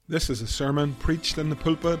This is a sermon preached in the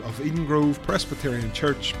pulpit of Eden Grove Presbyterian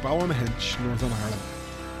Church, Ballynahinch, Northern Ireland,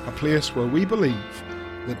 a place where we believe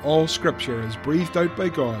that all Scripture is breathed out by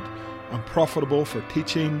God and profitable for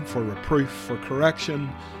teaching, for reproof, for correction,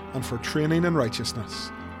 and for training in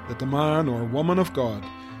righteousness, that the man or woman of God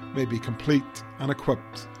may be complete and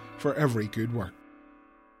equipped for every good work.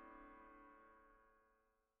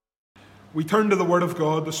 We turn to the Word of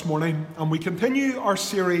God this morning and we continue our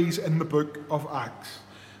series in the book of Acts.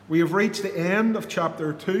 We have reached the end of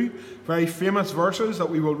chapter 2, very famous verses that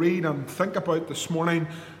we will read and think about this morning,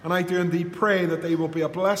 and I do indeed pray that they will be a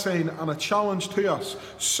blessing and a challenge to us,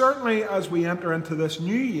 certainly as we enter into this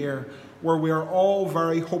new year where we are all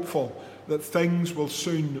very hopeful that things will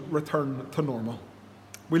soon return to normal.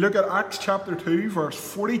 We look at Acts chapter 2, verse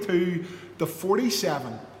 42 to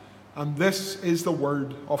 47, and this is the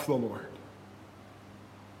word of the Lord.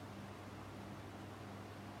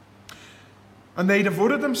 And they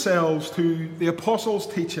devoted themselves to the apostles'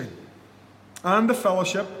 teaching and the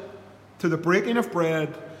fellowship, to the breaking of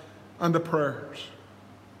bread and the prayers.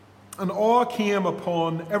 And awe came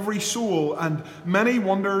upon every soul, and many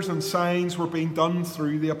wonders and signs were being done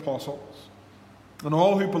through the apostles. And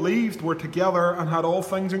all who believed were together and had all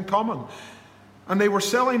things in common. And they were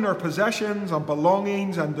selling their possessions and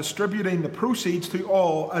belongings and distributing the proceeds to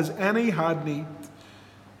all as any had need.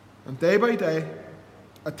 And day by day,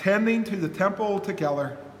 attending to the temple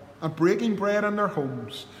together and breaking bread in their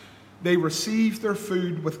homes, they received their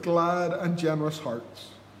food with glad and generous hearts,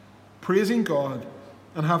 praising God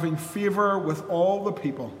and having favour with all the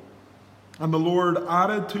people. And the Lord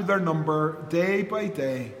added to their number day by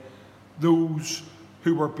day those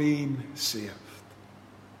who were being saved.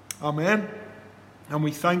 Amen. And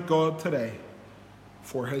we thank God today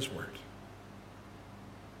for His word.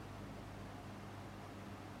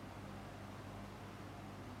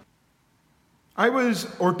 I was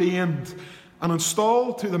ordained and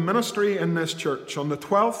installed to the ministry in this church on the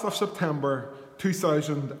 12th of September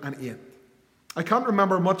 2008. I can't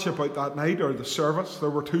remember much about that night or the service. There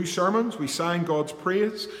were 2 sermons. We sang God's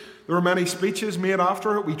praise. There were many speeches made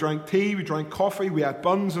after it. We drank tea, we drank coffee, we had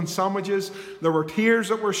buns and sandwiches. There were tears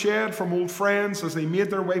that were shed from old friends as they made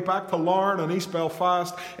their way back to Larne and East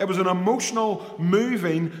Belfast. It was an emotional,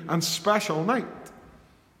 moving and special night.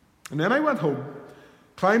 And then I went home,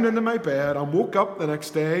 climbed into my bed and woke up the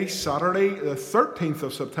next day, Saturday the 13th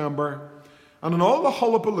of September, and in all the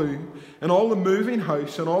hullabaloo, in all the moving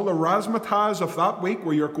house, and all the razzmatazz of that week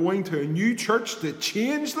where you're going to a new church to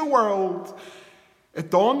change the world,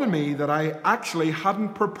 it dawned on me that I actually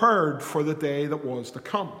hadn't prepared for the day that was to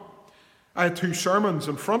come. I had 2 sermons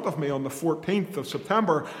in front of me on the 14th of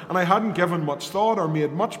September, and I hadn't given much thought or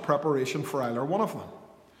made much preparation for either one of them.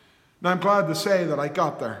 Now I'm glad to say that I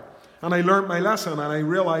got there. And I learnt my lesson, and I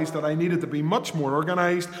realised that I needed to be much more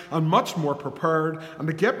organised and much more prepared, and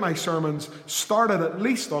to get my sermons started at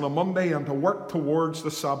least on a Monday and to work towards the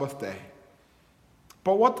Sabbath day.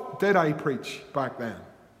 But what did I preach back then?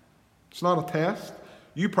 It's not a test.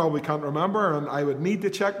 You probably can't remember, and I would need to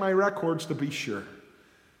check my records to be sure.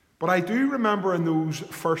 But I do remember in those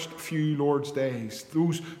first few Lord's days,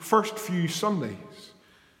 those first few Sundays,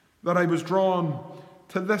 that I was drawn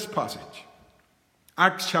to this passage.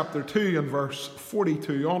 Acts chapter 2 and verse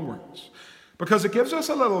 42 onwards, because it gives us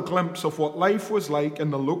a little glimpse of what life was like in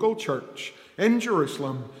the local church in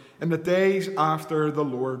Jerusalem in the days after the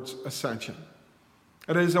Lord's ascension.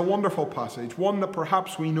 It is a wonderful passage, one that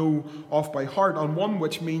perhaps we know off by heart, and one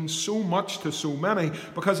which means so much to so many,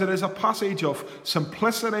 because it is a passage of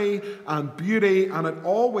simplicity and beauty, and it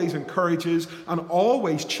always encourages and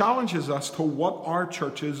always challenges us to what our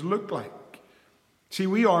churches look like. See,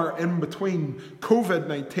 we are in between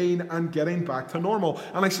COVID-19 and getting back to normal.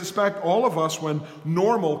 And I suspect all of us, when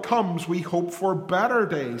normal comes, we hope for better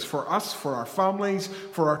days for us, for our families,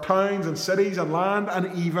 for our towns and cities and land,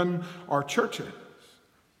 and even our churches.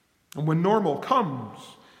 And when normal comes,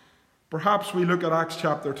 perhaps we look at Acts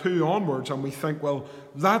chapter 2 onwards and we think, well,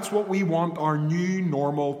 that's what we want our new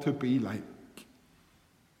normal to be like.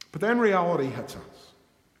 But then reality hits us.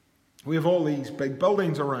 We have all these big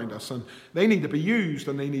buildings around us, and they need to be used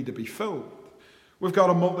and they need to be filled. We've got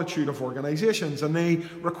a multitude of organisations, and they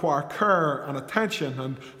require care and attention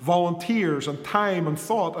and volunteers and time and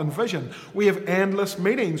thought and vision. We have endless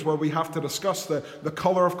meetings where we have to discuss the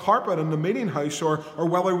colour of carpet in the meeting house, or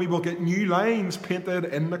whether we will get new lines painted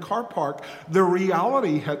in the car park. The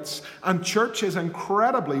reality hits, and church is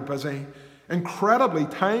incredibly busy, incredibly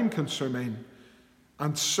time-consuming,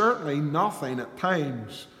 and certainly nothing at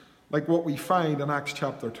times like what we find in Acts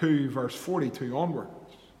chapter 2, verse 42 onwards.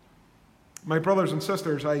 My brothers and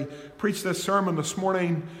sisters, I preached this sermon this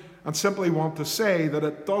morning and simply want to say that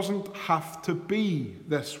it doesn't have to be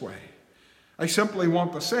this way. I simply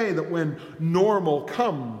want to say that when normal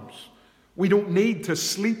comes, we don't need to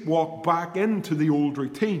sleepwalk back into the old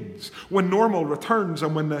routines. When normal returns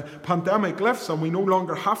and when the pandemic lifts and we no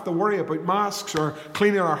longer have to worry about masks or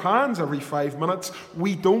cleaning our hands every 5 minutes,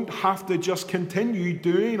 we don't have to just continue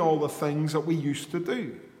doing all the things that we used to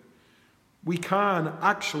do. We can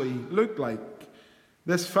actually look like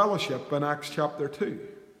this fellowship in Acts chapter 2.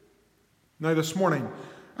 Now this morning,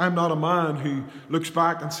 I'm not a man who looks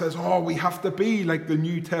back and says, we have to be like the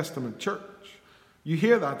New Testament church. You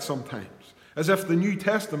hear that sometimes, as if the New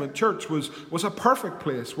Testament church was a perfect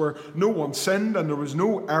place where no one sinned and there was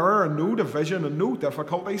no error and no division and no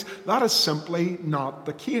difficulties. That is simply not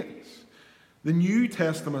the case. The New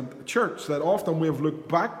Testament church that often we have looked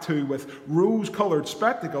back to with rose-coloured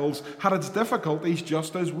spectacles had its difficulties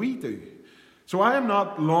just as we do. So I am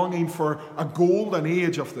not longing for a golden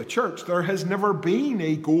age of the church. There has never been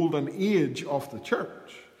a golden age of the church.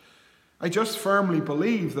 I just firmly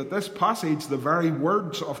believe that this passage, the very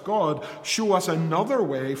words of God, show us another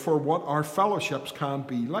way for what our fellowships can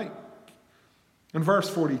be like. In verse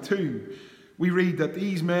 42, we read that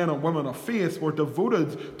these men and women of faith were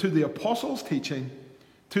devoted to the apostles' teaching,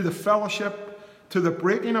 to the fellowship, to the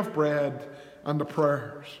breaking of bread, and the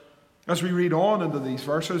prayers. As we read on into these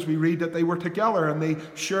verses, we read that they were together and they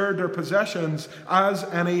shared their possessions as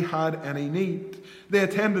any had any need. They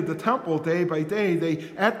attended the temple day by day.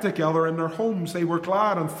 They ate together in their homes. They were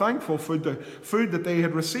glad and thankful for the food that they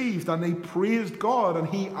had received, and they praised God, and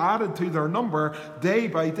He added to their number day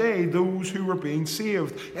by day those who were being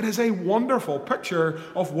saved. It is a wonderful picture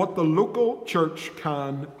of what the local church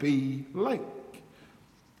can be like.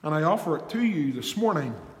 And I offer it to you this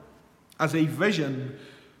morning as a vision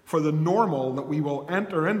for the normal that we will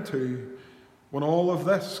enter into when all of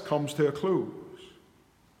this comes to a close.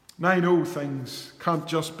 Now I know things can't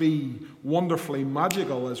just be wonderfully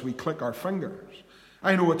magical as we click our fingers.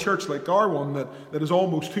 I know a church like our one that is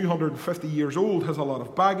almost 250 years old has a lot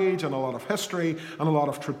of baggage and a lot of history and a lot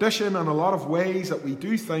of tradition and a lot of ways that we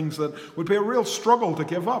do things that would be a real struggle to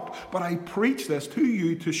give up. But I preach this to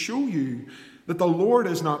you to show you that the Lord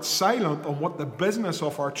is not silent on what the business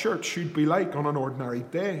of our church should be like on an ordinary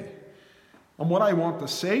day. And what I want to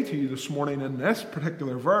say to you this morning in this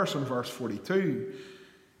particular verse, in verse 42,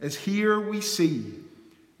 is here we see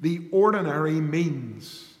the ordinary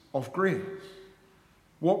means of grace.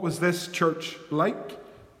 What was this church like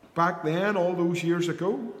back then, all those years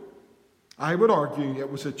ago? I would argue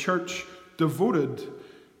it was a church devoted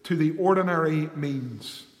to the ordinary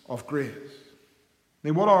means of grace.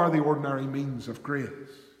 Now, what are the ordinary means of grace?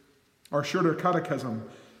 Our Shorter Catechism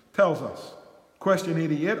tells us. Question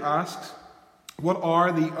 88 asks, what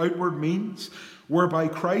are the outward means whereby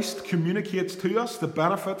Christ communicates to us the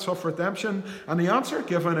benefits of redemption? And the answer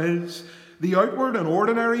given is, the outward and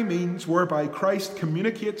ordinary means whereby Christ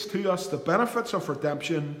communicates to us the benefits of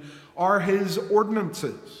redemption are His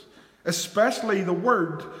ordinances, especially the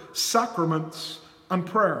word, sacraments, and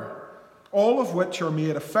prayer, all of which are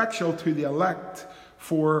made effectual to the elect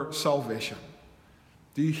for salvation.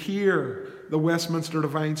 Do you hear the Westminster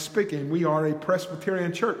Divine speaking? We are a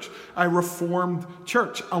Presbyterian church, a Reformed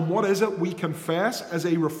church. And what is it we confess as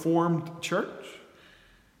a Reformed church?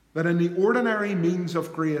 That in the ordinary means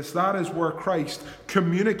of grace, that is where Christ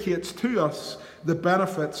communicates to us the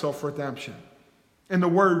benefits of redemption. In the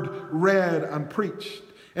word read and preached,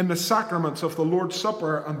 in the sacraments of the Lord's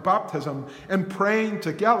Supper and baptism, in praying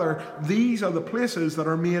together, these are the places that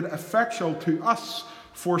are made effectual to us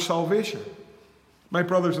for salvation. My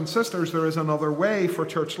brothers and sisters, there is another way for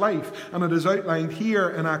church life, and it is outlined here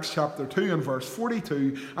in Acts chapter 2 and verse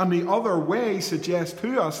 42. And the other way suggests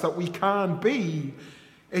to us that we can be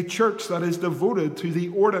a church that is devoted to the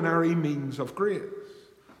ordinary means of grace.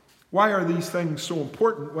 Why are these things so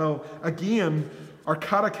important? Well, again, our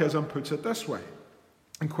catechism puts it this way.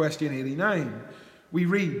 In question 89, we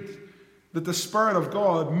read that the Spirit of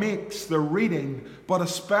God makes the reading, but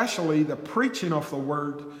especially the preaching of the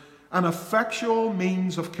word, an effectual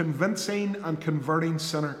means of convincing and converting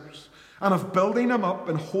sinners, and of building them up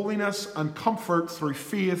in holiness and comfort through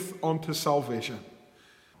faith unto salvation.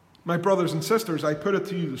 My brothers and sisters, I put it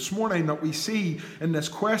to you this morning that we see in this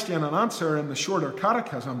question and answer in the Shorter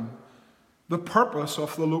Catechism the purpose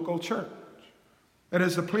of the local church. It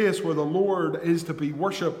is the place where the Lord is to be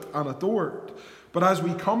worshipped and adored. But as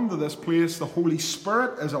we come to this place, the Holy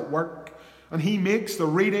Spirit is at work, and He makes the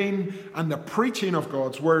reading and the preaching of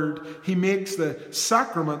God's Word, He makes the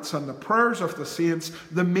sacraments and the prayers of the saints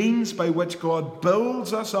the means by which God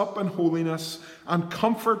builds us up in holiness and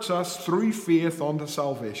comforts us through faith unto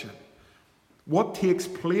salvation. what takes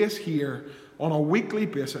place here on a weekly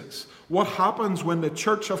basis, what happens when the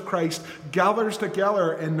Church of Christ gathers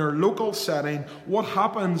together in their local setting, what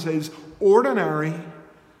happens is ordinary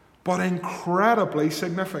but incredibly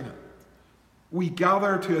significant. We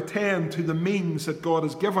gather to attend to the means that God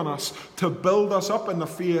has given us to build us up in the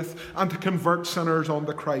faith and to convert sinners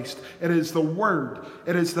unto Christ. It is the Word,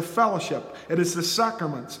 it is the fellowship, it is the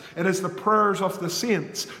sacraments, it is the prayers of the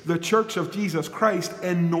saints. The Church of Jesus Christ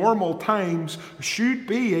in normal times should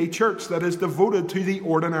be a church that is devoted to the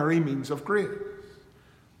ordinary means of grace.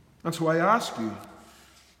 And so I ask you,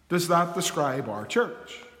 does that describe our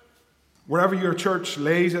church? Wherever your church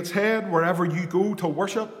lays its head, wherever you go to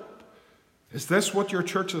worship, is this what your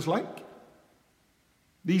church is like?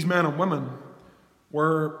 These men and women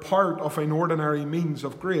were part of an ordinary means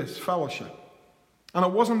of grace, fellowship. And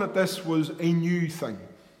it wasn't that this was a new thing.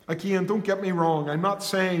 Again, don't get me wrong. I'm not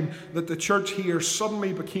saying that the church here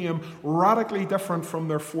suddenly became radically different from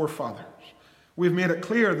their forefathers. We've made it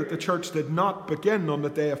clear that the church did not begin on the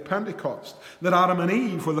day of Pentecost, that Adam and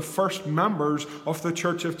Eve were the first members of the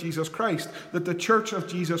Church of Jesus Christ, that the Church of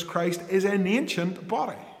Jesus Christ is an ancient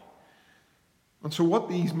body. And so what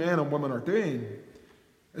these men and women are doing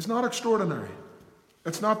is not extraordinary.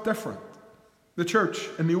 It's not different. The church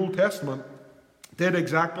in the Old Testament did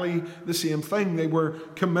exactly the same thing. They were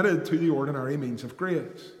committed to the ordinary means of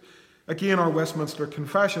grace. Again, our Westminster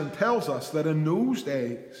Confession tells us that in those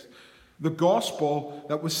days, the gospel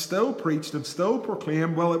that was still preached and still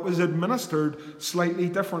proclaimed, well, it was administered slightly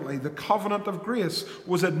differently. The covenant of grace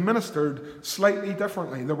was administered slightly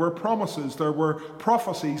differently. There were promises, there were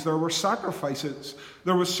prophecies, there were sacrifices,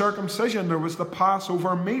 there was circumcision, there was the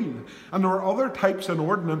Passover meal, and there were other types and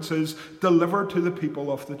ordinances delivered to the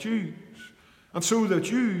people of the Jews. And so the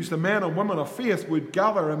Jews, the men and women of faith, would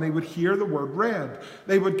gather and they would hear the word read.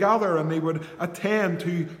 They would gather and they would attend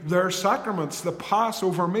to their sacraments, the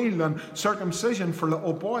Passover meal and circumcision for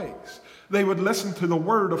little boys. They would listen to the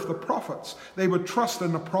word of the prophets. They would trust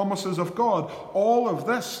in the promises of God. All of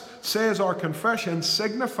this, says our confession,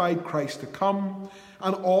 signified Christ to come.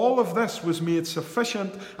 And all of this was made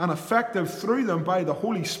sufficient and effective through them by the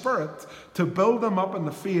Holy Spirit to build them up in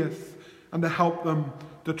the faith and to help them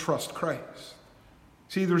to trust Christ.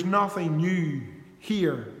 See, there's nothing new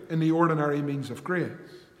here in the ordinary means of grace.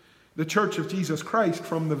 The Church of Jesus Christ,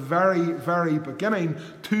 from the very, very beginning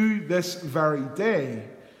to this very day,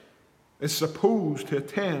 is supposed to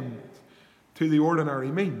attend to the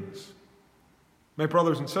ordinary means. My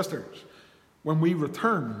brothers and sisters, when we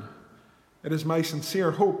return, it is my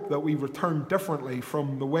sincere hope that we return differently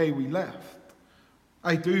from the way we left.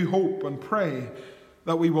 I do hope and pray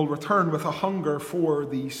that we will return with a hunger for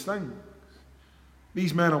these things.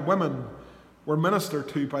 These men and women were ministered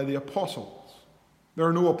to by the apostles. There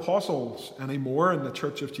are no apostles anymore in the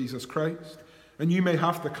Church of Jesus Christ. And you may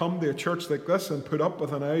have to come to a church like this and put up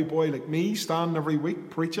with an old boy like me standing every week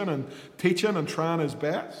preaching and teaching and trying his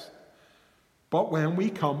best. But when we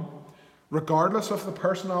come, regardless of the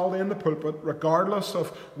personality in the pulpit, regardless of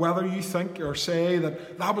whether you think or say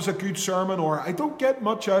that was a good sermon or I don't get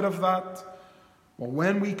much out of that, well,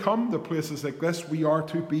 when we come to places like this, we are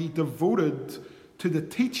to be devoted to the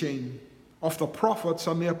teaching of the prophets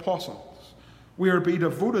and the apostles. We are to be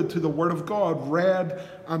devoted to the Word of God, read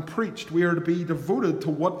and preached. We are to be devoted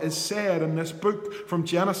to what is said in this book from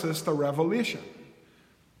Genesis to Revelation.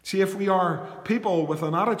 See, if we are people with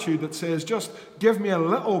an attitude that says, just give me a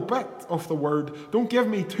little bit of the Word, don't give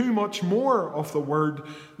me too much more of the Word,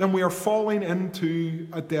 then we are falling into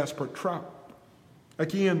a desperate trap.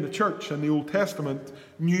 Again, the church in the Old Testament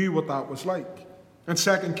knew what that was like. In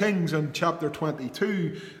 2 Kings in chapter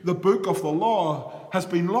 22, the book of the law has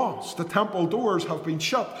been lost. The temple doors have been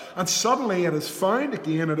shut. And suddenly it is found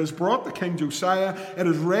again. It is brought to King Josiah. It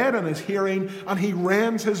is read in his hearing. And he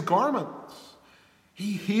rends his garments.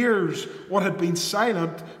 He hears what had been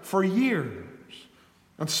silent for years.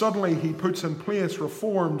 And suddenly he puts in place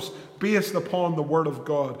reforms based upon the Word of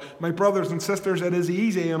God. My brothers and sisters, it is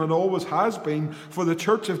easy, and it always has been, for the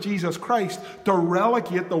Church of Jesus Christ to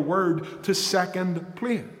relegate the Word to second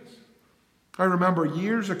place. I remember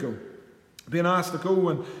years ago being asked to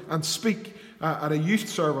go and speak at a youth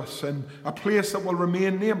service in a place that will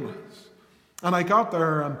remain nameless. And I got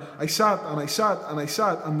there and I sat,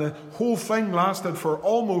 and the whole thing lasted for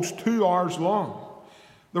almost 2 hours long.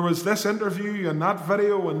 There was this interview and that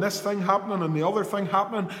video and this thing happening and the other thing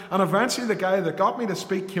happening. And eventually the guy that got me to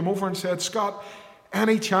speak came over and said, Scott,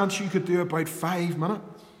 any chance you could do about 5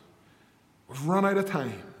 minutes? We've run out of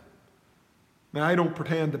time. Now, I don't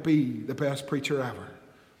pretend to be the best preacher ever.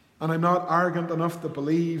 And I'm not arrogant enough to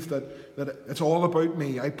believe that it's all about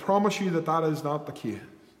me. I promise you that is not the case.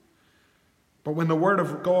 But when the Word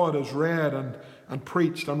of God is read and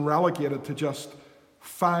preached and relegated to just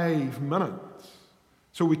 5 minutes,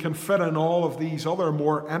 so we can fit in all of these other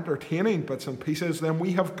more entertaining bits and pieces, then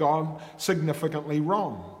we have gone significantly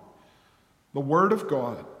wrong. The Word of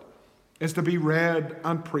God is to be read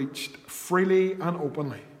and preached freely and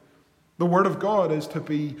openly. The Word of God is to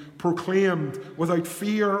be proclaimed without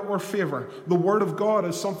fear or favour. The Word of God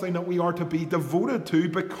is something that we are to be devoted to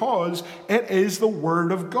because it is the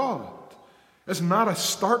Word of God. Isn't that a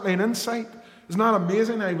startling insight? Isn't that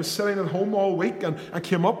amazing? I was sitting at home all week and I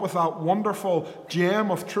came up with that wonderful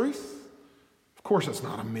gem of truth. Of course it's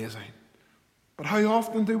not amazing. But how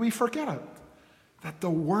often do we forget it? That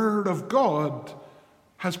the Word of God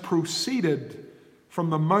has proceeded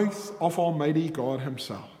from the mouth of Almighty God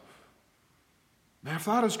Himself. Now, if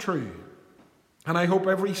that is true, and I hope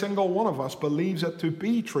every single one of us believes it to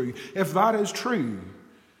be true, if that is true,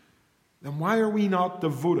 then why are we not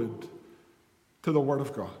devoted to the Word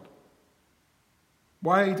of God?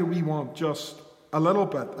 Why do we want just a little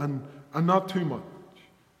bit and not too much?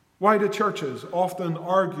 Why do churches often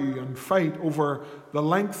argue and fight over the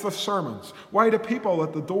length of sermons? Why do people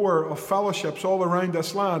at the door of fellowships all around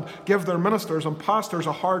this land give their ministers and pastors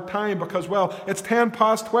a hard time because, well, it's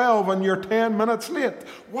 12 and you're 10 minutes late?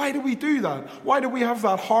 Why do we do that? Why do we have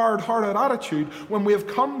that hard-hearted attitude when we have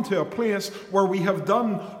come to a place where we have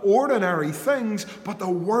done ordinary things, but the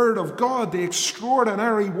Word of God, the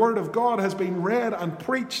extraordinary Word of God, has been read and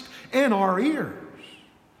preached in our ears?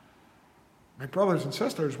 My brothers and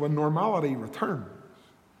sisters, when normality returns,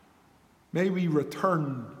 may we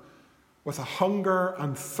return with a hunger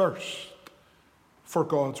and thirst for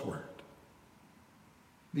God's Word.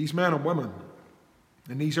 These men and women,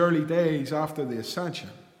 in these early days after the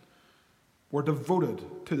ascension, were devoted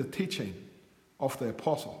to the teaching of the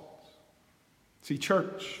apostles. See,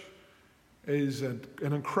 church is an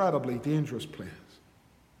incredibly dangerous place.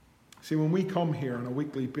 See, when we come here on a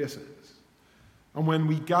weekly basis, and when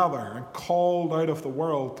we gather and called out of the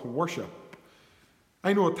world to worship,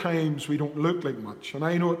 I know at times we don't look like much, and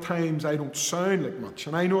I know at times I don't sound like much,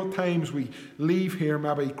 and I know at times we leave here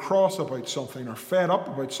maybe cross about something or fed up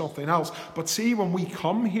about something else. But see, when we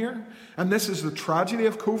come here, and this is the tragedy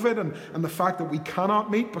of COVID and the fact that we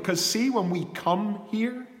cannot meet, because see, when we come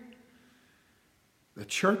here, the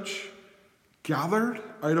church gathered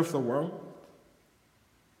out of the world,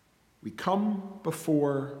 we come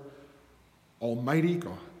before Almighty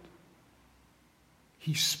God.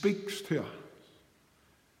 He speaks to us.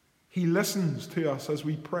 He listens to us as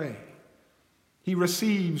we pray. He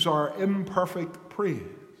receives our imperfect praise.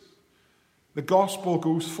 The gospel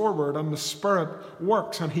goes forward and the Spirit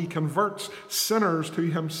works and He converts sinners to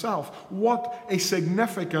Himself. What a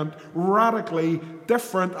significant, radically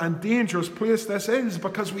different and dangerous place this is,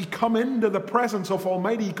 because we come into the presence of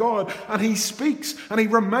Almighty God and He speaks and He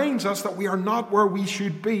reminds us that we are not where we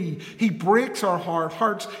should be. He breaks our hard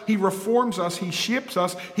hearts. He reforms us. He shapes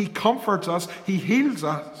us. He comforts us. He heals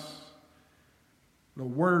us. The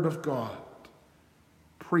Word of God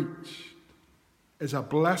preached is a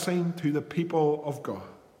blessing to the people of God.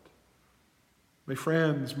 My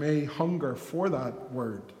friends, may hunger for that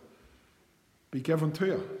Word be given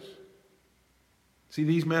to us. See,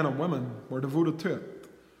 these men and women were devoted to it,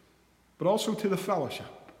 but also to the fellowship.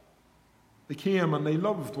 They came and they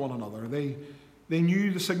loved one another. They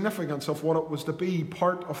knew the significance of what it was to be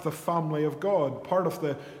part of the family of God, part of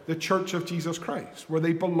the church of Jesus Christ, where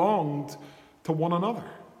they belonged to one another.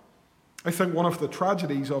 I think one of the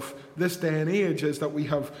tragedies of this day and age is that we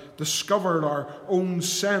have discovered our own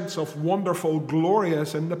sense of wonderful,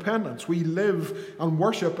 glorious independence. We live and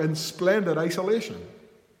worship in splendid isolation.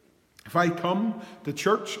 If I come to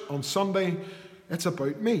church on Sunday, it's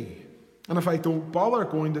about me. And if I don't bother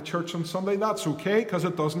going to church on Sunday, that's okay, because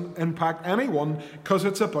it doesn't impact anyone, because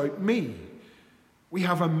it's about me. We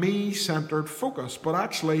have a me-centered focus, but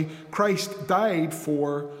actually Christ died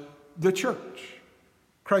for the church.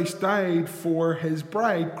 Christ died for His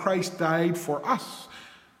bride. Christ died for us.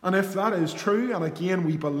 And if that is true, and again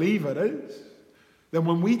we believe it is, then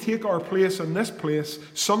when we take our place in this place,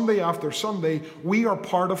 Sunday after Sunday, we are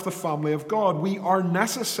part of the family of God. We are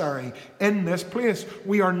necessary in this place.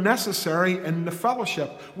 We are necessary in the fellowship.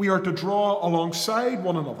 We are to draw alongside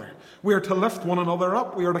one another. We are to lift one another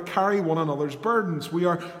up. We are to carry one another's burdens. We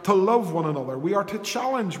are to love one another. We are to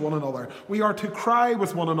challenge one another. We are to cry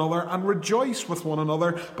with one another and rejoice with one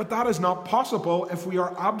another. But that is not possible if we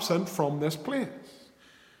are absent from this place.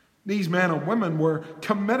 These men and women were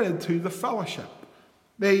committed to the fellowship.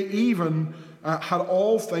 They even had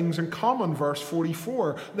all things in common, verse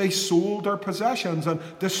 44. They sold their possessions and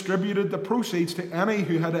distributed the proceeds to any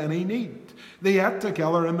who had any need. They ate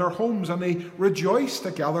together in their homes and they rejoiced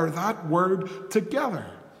together. That word, together.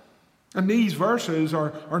 And these verses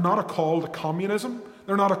are not a call to communism.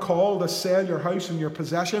 They're not a call to sell your house and your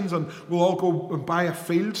possessions and we'll all go and buy a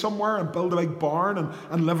field somewhere and build a big barn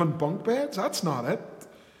and live in bunk beds. That's not it.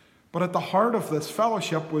 But at the heart of this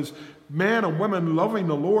fellowship was men and women loving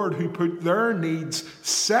the Lord who put their needs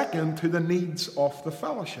second to the needs of the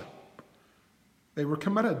fellowship. They were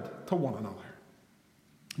committed to one another.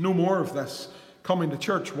 No more of this coming to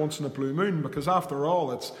church once in a blue moon, because after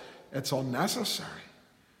all, it's unnecessary.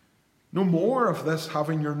 No more of this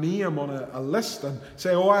having your name on a list and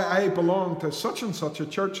say, oh, I belong to such and such a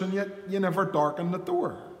church, and yet you never darken the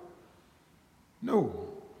door. No.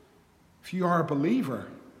 If you are a believer,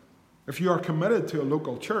 if you are committed to a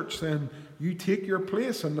local church, then you take your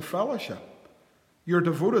place in the fellowship. You're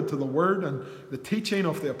devoted to the word and the teaching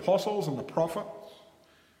of the apostles and the prophets,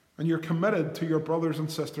 and you're committed to your brothers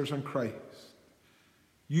and sisters in Christ.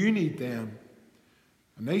 You need them,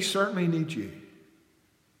 and they certainly need you.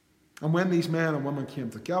 And when these men and women came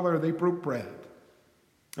together, they broke bread.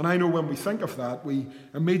 And I know when we think of that, we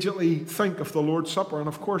immediately think of the Lord's Supper, and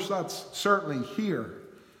of course that's certainly here.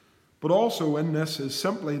 But also in this is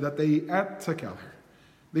simply that they ate together.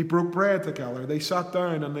 They broke bread together. They sat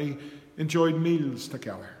down and they enjoyed meals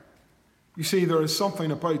together. You see, there is something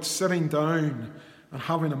about sitting down and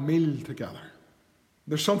having a meal together.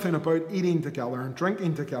 There's something about eating together and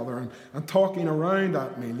drinking together and talking around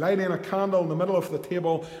that meal, lighting a candle in the middle of the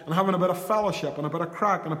table and having a bit of fellowship and a bit of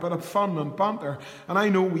crack and a bit of fun and banter. And I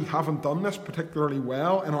know we haven't done this particularly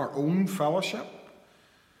well in our own fellowship.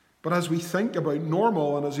 But as we think about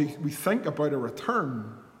normal and as we think about a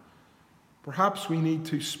return, perhaps we need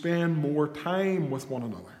to spend more time with one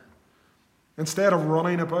another. Instead of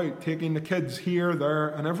running about, taking the kids here, there,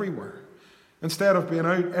 and everywhere. Instead of being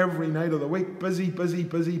out every night of the week, busy,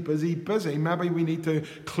 maybe we need to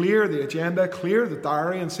clear the agenda, clear the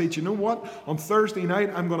diary and say, do you know what? On Thursday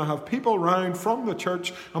night, I'm going to have people round from the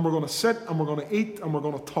church and we're going to sit and we're going to eat and we're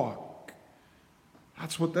going to talk.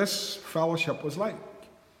 That's what this fellowship was like.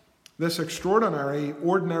 This extraordinary,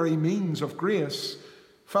 ordinary means of grace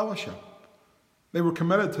fellowship. They were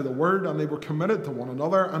committed to the word and they were committed to one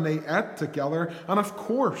another and they ate together. And of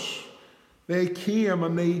course, they came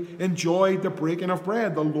and they enjoyed the breaking of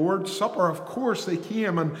bread, the Lord's Supper. Of course, they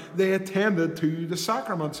came and they attended to the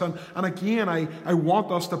sacraments. And again, I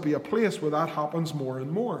want us to be a place where that happens more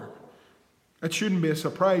and more. It shouldn't be a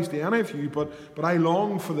surprise to any of you, but I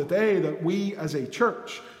long for the day that we as a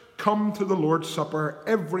church come to the Lord's Supper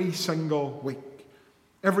every single week.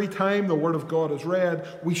 Every time the Word of God is read,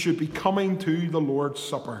 we should be coming to the Lord's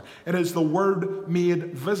Supper. It is the Word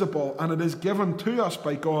made visible, and it is given to us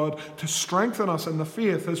by God to strengthen us in the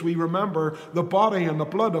faith as we remember the body and the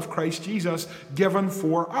blood of Christ Jesus given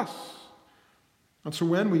for us. And so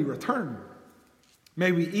when we return,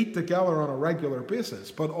 may we eat together on a regular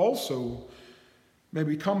basis, but also may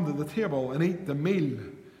we come to the table and eat the meal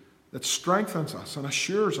that strengthens us and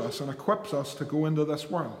assures us and equips us to go into this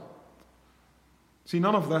world. See,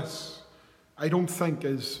 none of this, I don't think,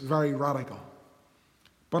 is very radical.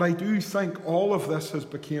 But I do think all of this has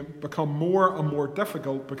become more and more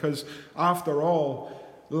difficult because, after all,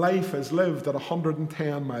 life is lived at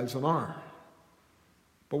 110 miles an hour.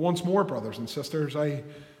 But once more, brothers and sisters, I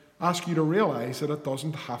ask you to realize that it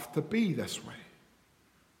doesn't have to be this way.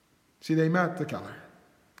 See, they met together,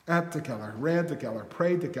 ate together, read together,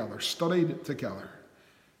 prayed together, studied together.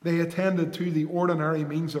 They attended to the ordinary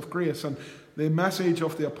means of grace, and the message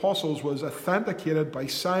of the apostles was authenticated by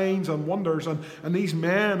signs and wonders. And these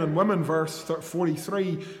men and women, verse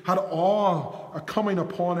 43, had awe coming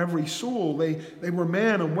upon every soul. They were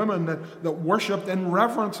men and women that worshipped in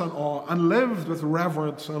reverence and awe and lived with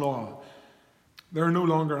reverence and awe. There are no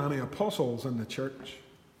longer any apostles in the church,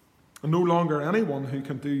 and no longer anyone who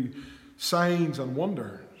can do signs and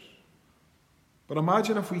wonders. But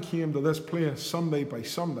imagine if we came to this place Sunday by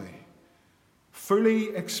Sunday,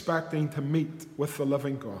 fully expecting to meet with the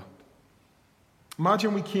living God.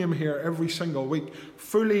 Imagine we came here every single week,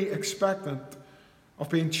 fully expectant of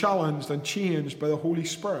being challenged and changed by the Holy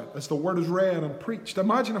Spirit as the Word is read and preached.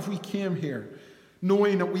 Imagine if we came here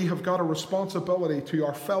knowing that we have got a responsibility to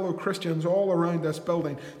our fellow Christians all around this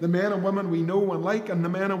building, the men and women we know and like, and the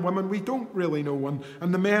men and women we don't really know,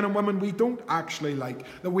 and the men and women we don't actually like,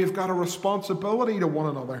 that we've got a responsibility to one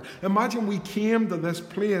another. Imagine we came to this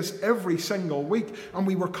place every single week, and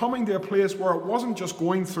we were coming to a place where it wasn't just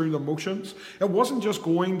going through the motions, it wasn't just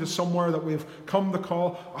going to somewhere that we've come to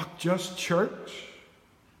call just church,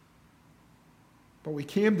 but we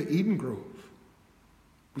came to Eden Grove.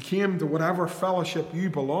 We came to whatever fellowship you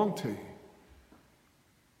belong to.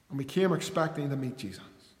 And we came expecting to meet Jesus.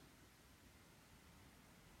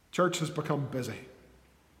 Church has become busy.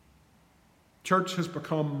 Church has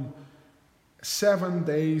become 7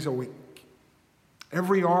 days a week.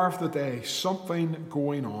 Every hour of the day, something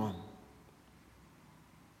going on.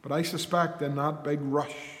 But I suspect in that big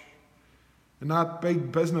rush, in that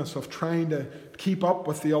big business of trying to keep up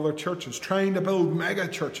with the other churches, trying to build mega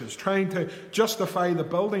churches, trying to justify the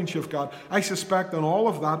buildings you've got, I suspect in all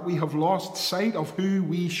of that we have lost sight of who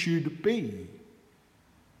we should be.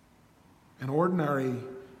 An ordinary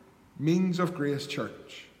means of grace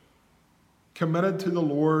church, committed to the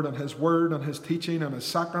Lord and His Word and His teaching and His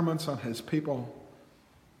sacraments and His people,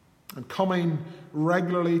 and coming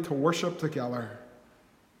regularly to worship together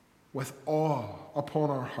with awe upon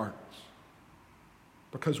our hearts,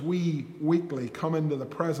 because we weekly come into the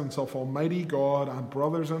presence of Almighty God, and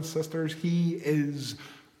brothers and sisters, He is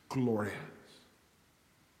glorious.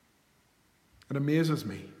 It amazes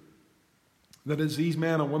me that as these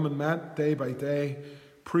men and women met day by day,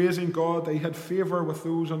 praising God, they had favour with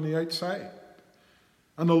those on the outside.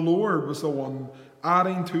 And the Lord was the one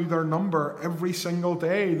adding to their number every single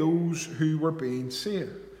day those who were being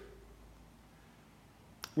saved.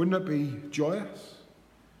 Wouldn't it be joyous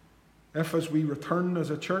if, as we return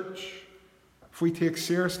as a church, if we take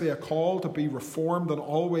seriously a call to be reformed and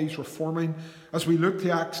always reforming, as we look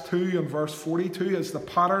to Acts 2 and verse 42 as the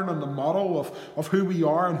pattern and the model of who we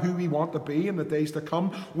are and who we want to be in the days to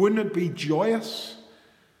come, wouldn't it be joyous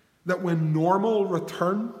that when normal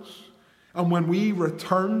returns, and when we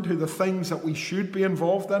return to the things that we should be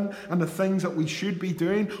involved in and the things that we should be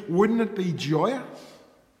doing, wouldn't it be joyous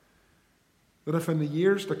that if in the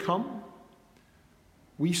years to come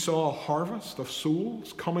we saw a harvest of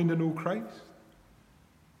souls coming to know Christ?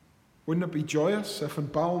 Wouldn't it be joyous if in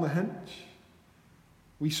Ballynahinch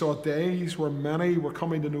we saw days where many were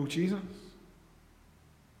coming to know Jesus?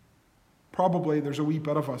 Probably there's a wee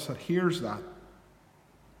bit of us that hears that,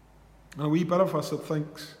 and a wee bit of us that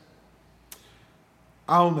thinks,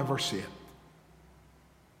 I'll never see it.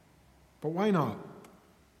 But why not?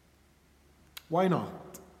 Why not?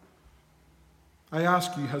 I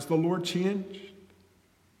ask you, has the Lord changed?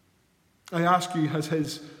 I ask you, has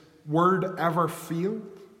His word ever failed?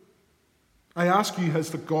 I ask you, has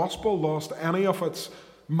the gospel lost any of its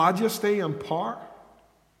majesty and power?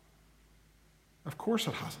 Of course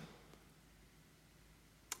it hasn't.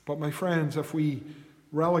 But my friends, if we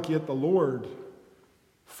relegate the Lord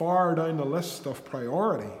far down the list of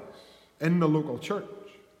priorities in the local church,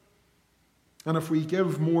 and if we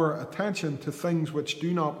give more attention to things which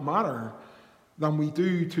do not matter than we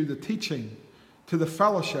do to the teaching, to the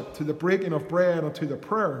fellowship, to the breaking of bread, and to the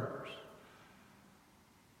prayers,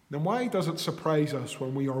 then why does it surprise us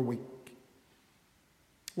when we are weak?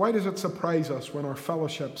 Why does it surprise us when our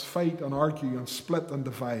fellowships fight and argue and split and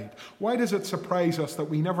divide? Why does it surprise us that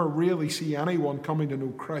we never really see anyone coming to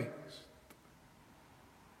know Christ?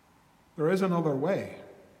 There is another way.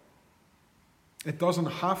 It doesn't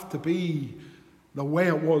have to be the way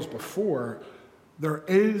it was before. There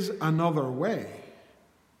is another way.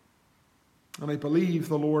 And I believe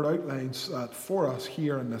the Lord outlines that for us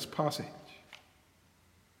here in this passage.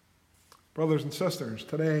 Brothers and sisters,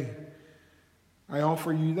 today I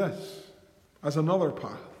offer you this as another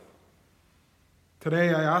path.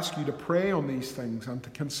 Today I ask you to pray on these things and to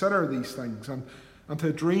consider these things and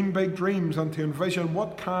to dream big dreams and to envision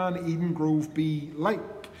what can Eden Grove be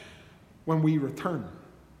like when we return.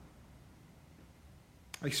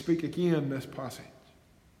 I speak again this passage.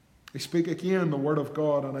 I speak again the Word of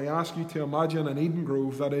God, and I ask you to imagine an Eden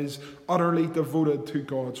Grove that is utterly devoted to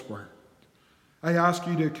God's Word. I ask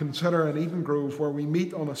you to consider an Eden Grove where we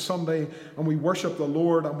meet on a Sunday and we worship the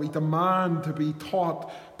Lord and we demand to be taught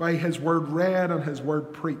by His Word read and His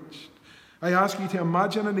Word preached. I ask you to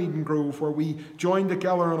imagine an Eden Grove where we join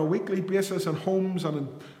together on a weekly basis in homes and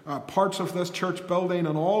in parts of this church building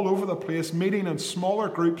and all over the place, meeting in smaller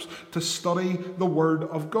groups to study the Word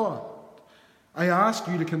of God. I ask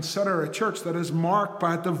you to consider a church that is marked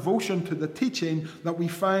by a devotion to the teaching that we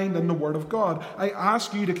find in the Word of God. I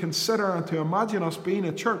ask you to consider and to imagine us being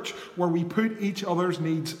a church where we put each other's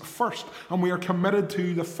needs first and we are committed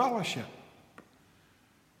to the fellowship.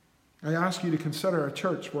 I ask you to consider a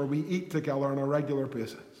church where we eat together on a regular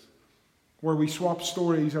basis, where we swap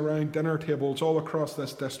stories around dinner tables all across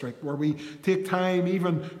this district, where we take time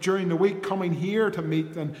even during the week coming here to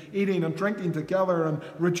meet and eating and drinking together and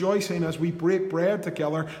rejoicing as we break bread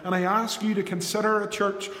together. And I ask you to consider a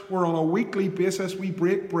church where on a weekly basis we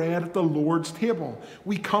break bread at the Lord's table.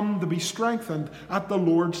 We come to be strengthened at the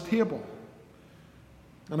Lord's table.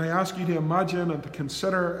 And I ask you to imagine and to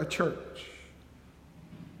consider a church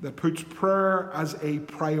that puts prayer as a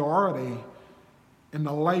priority in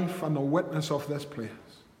the life and the witness of this place.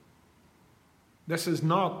 This is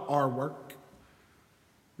not our work.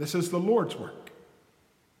 This is the Lord's work.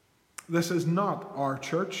 This is not our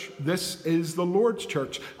church. This is the Lord's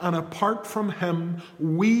church. And apart from Him,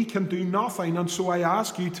 we can do nothing. And so I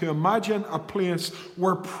ask you to imagine a place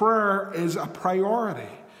where prayer is a priority.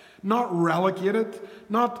 Not relegated,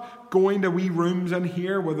 not going to wee rooms in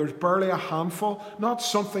here where there's barely a handful, not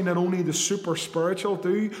something that only the super spiritual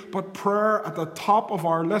do, but prayer at the top of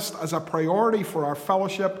our list as a priority for our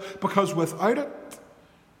fellowship, because without it,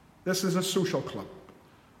 this is a social club.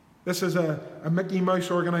 This is a Mickey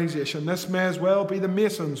Mouse organisation. This may as well be the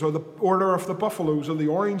Masons or the Order of the Buffaloes or the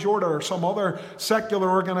Orange Order or some other secular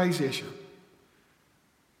organisation.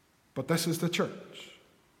 But this is the church.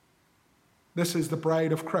 This is the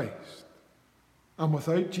bride of Christ. And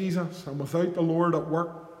without Jesus and without the Lord at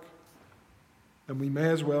work, then we may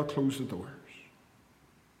as well close the doors.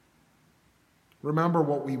 Remember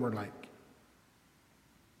what we were like.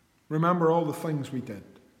 Remember all the things we did.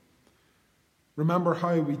 Remember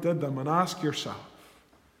how we did them, and ask yourself,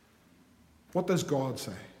 what does God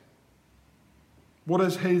say? What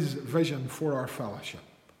is His vision for our fellowship?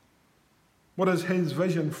 What is His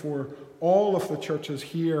vision for all of the churches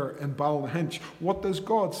here in Ballynahinch? What does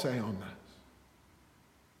God say on this?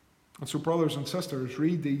 And so, brothers and sisters,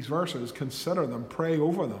 read these verses, consider them, pray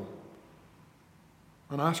over them,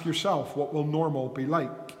 and ask yourself, what will normal be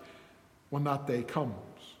like when that day comes?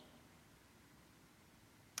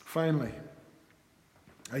 Finally,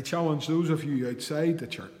 I challenge those of you outside the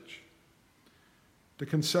church to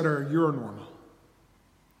consider your normal.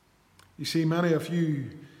 You see, many of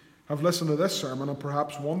you have listened to this sermon and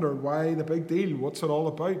perhaps wondered, why the big deal? What's it all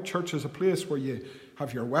about? Church is a place where you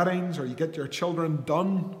have your weddings or you get your children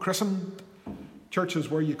done, christened. Church is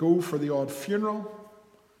where you go for the odd funeral.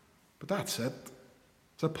 But that's it.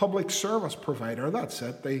 It's a public service provider. That's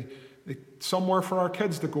it. Somewhere for our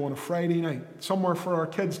kids to go on a Friday night. Somewhere for our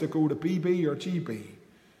kids to go to BB or GB.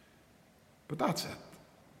 But that's it.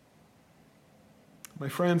 My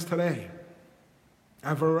friends, today,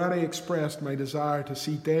 I've already expressed my desire to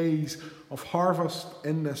see days of harvest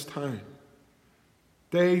in this town,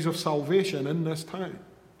 days of salvation in this town.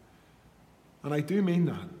 And I do mean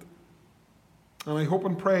that. And I hope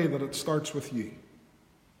and pray that it starts with you.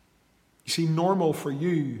 You see, normal for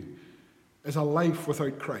you is a life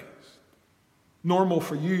without Christ. Normal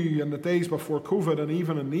for you in the days before COVID and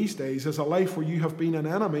even in these days is a life where you have been an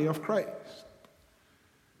enemy of Christ.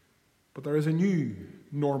 But there is a new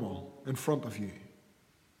normal in front of you.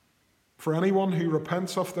 For anyone who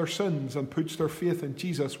repents of their sins and puts their faith in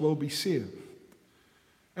Jesus will be saved.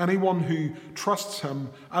 Anyone who trusts Him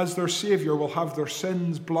as their Saviour will have their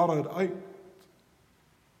sins blotted out.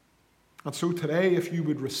 And so today, if you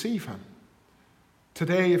would receive Him,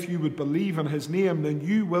 today, if you would believe in His name, then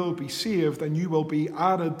you will be saved and you will be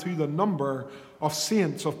added to the number of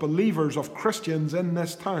saints, of believers, of Christians in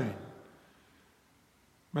this town.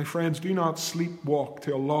 My friends, do not sleepwalk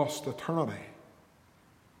to a lost eternity,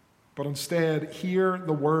 but instead hear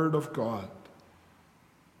the word of God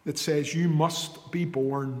that says you must be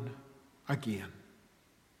born again.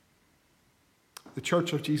 The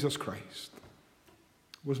Church of Jesus Christ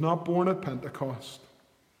was not born at Pentecost.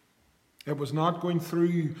 It was not going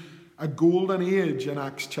through a golden age in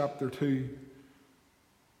Acts chapter 2.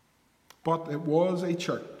 But it was a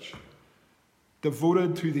church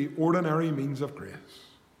devoted to the ordinary means of grace.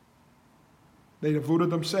 They devoted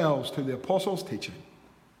themselves to the apostles' teaching,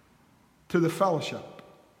 to the fellowship,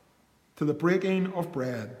 to the breaking of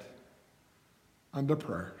bread, and the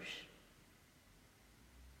prayers.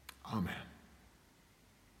 Amen.